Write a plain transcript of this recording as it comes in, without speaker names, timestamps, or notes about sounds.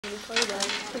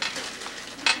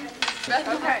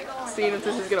Okay. Seeing if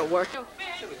this is gonna work.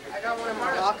 I got one in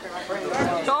my locker. I'll bring it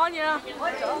out. Tanya,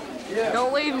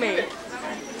 don't leave me.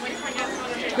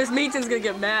 Miss Meachen's gonna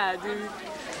get mad, dude.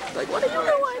 Like, what are you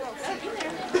doing?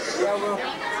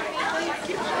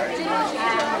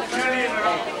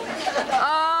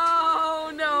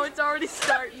 Oh no, it's already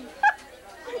starting.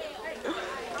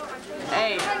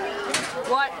 Hey,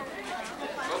 what?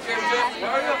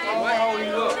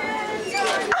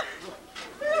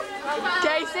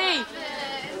 Casey!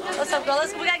 What's up, girl?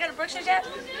 We gotta go to Brookshire yet?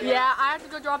 Yeah, I have to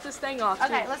go drop this thing off.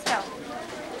 Okay, too. let's go.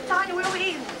 Tanya, what are we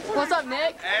eating? What's up,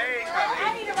 Nick? Hey,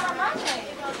 I need to buy my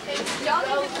cake. Y'all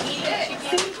need to eat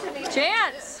it.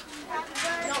 Chance!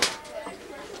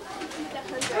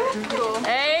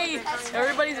 Hey,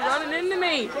 everybody's running into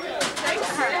me.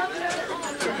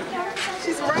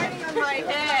 She's riding on my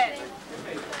head.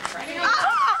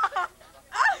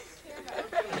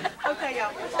 Okay,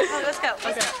 y'all. Oh, let's go.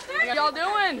 Okay. What y'all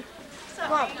doing?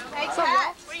 Come on. Hey,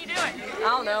 Kat, what are you doing? I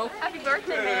don't know. Happy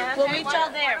birthday, man. We'll meet y'all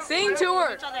there. Sing tour.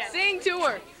 Meet y'all there. Sing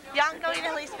tour. Y'all can go eat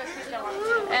at least go see y'all.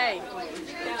 Hey,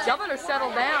 y'all better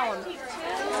settle down.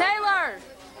 Taylor!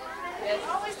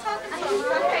 Always talking to me.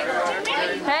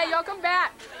 Hey, y'all come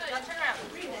back. Y'all turn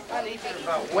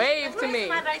around. Wave to me.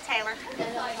 My buddy Taylor.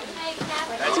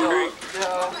 that's great.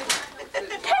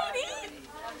 Katie!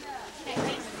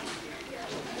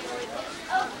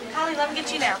 Holly, let me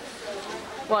get you now.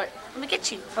 What? Let me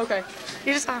get you. Okay.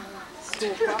 You just come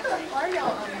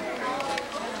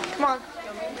on.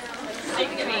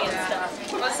 Sing to me and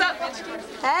stuff. What's up, bitch?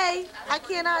 Hey, I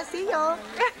cannot see y'all.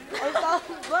 It's all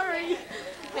blurry.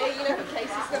 Hey, you know who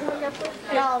Casey's gonna hang up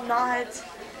with? No, I'm not.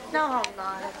 No, I'm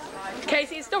not.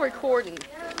 Casey, it's still recording.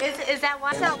 Is that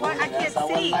why? So what? I can't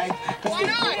see. Why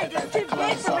not? It's too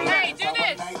big for me. Hey, do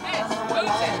this.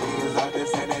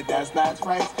 That's not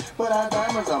right, but our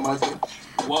diamonds are much.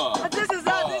 What? But this is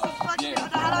up. This is fucking.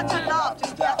 How do I turn it off?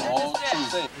 Just Got all two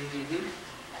things.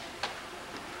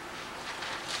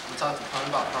 We talked to Pun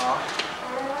about prom.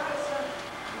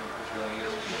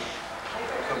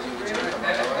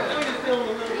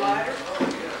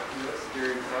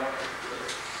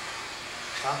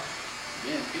 Huh?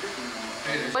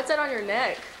 What's that on your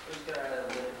neck?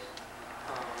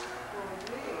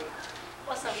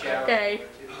 What's up, girl? Okay.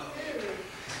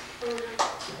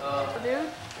 Dude?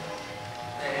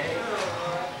 Hey.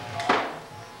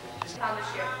 How this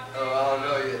year? Oh, I don't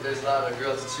know yet. There's a lot of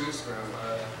girls to choose from.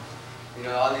 You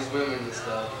know, all these women and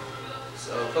stuff.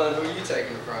 So, Pun, who are you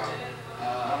taking from? I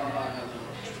don't know. I have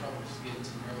trouble just getting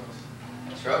some girls.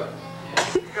 Trouble?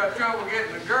 You got trouble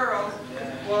getting the girls?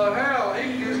 Well, hell, he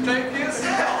can just take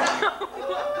himself.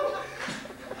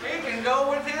 He can go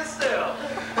with himself.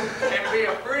 And be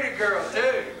a pretty girl,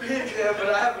 too. Yeah, but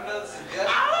I have another suggestion.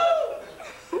 Ow!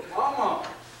 Mama.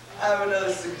 I have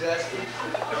another suggestion.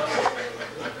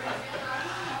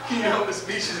 You know what the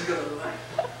speech is going to like.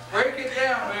 Break it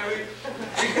down, baby.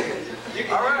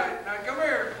 All right, now come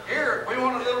here. Here, we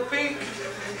want a little pink.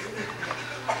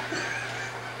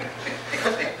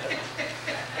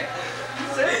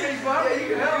 Say me, buddy. You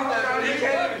can help. You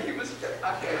can't even keep us. I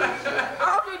can't.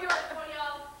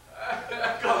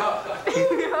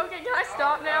 Okay, can I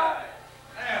stop now?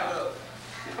 Now,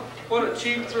 what a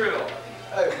cheap thrill.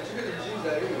 Hey, but you could use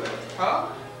that anyway.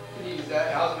 Huh? You can use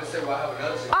that. I was going to say, well, I have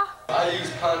another suggestion. Ah. I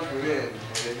use Pun for men,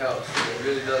 and it helps. It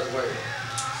really does work.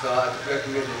 So I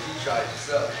recommend that you try it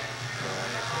yourself.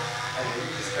 And then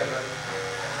you just kind of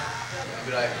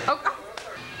be like, Oh.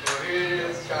 well, here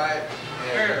it is, try it.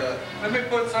 And, Here, let me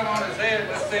put some on his head.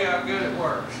 Let's see how good it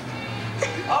works.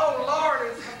 Oh,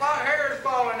 Lord, my hair is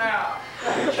falling out.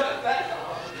 Cut that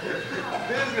off.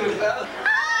 This is going to sound.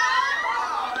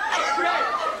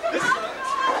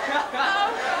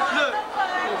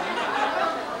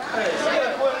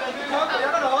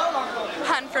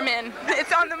 Hunt for men.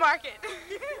 It's on the market.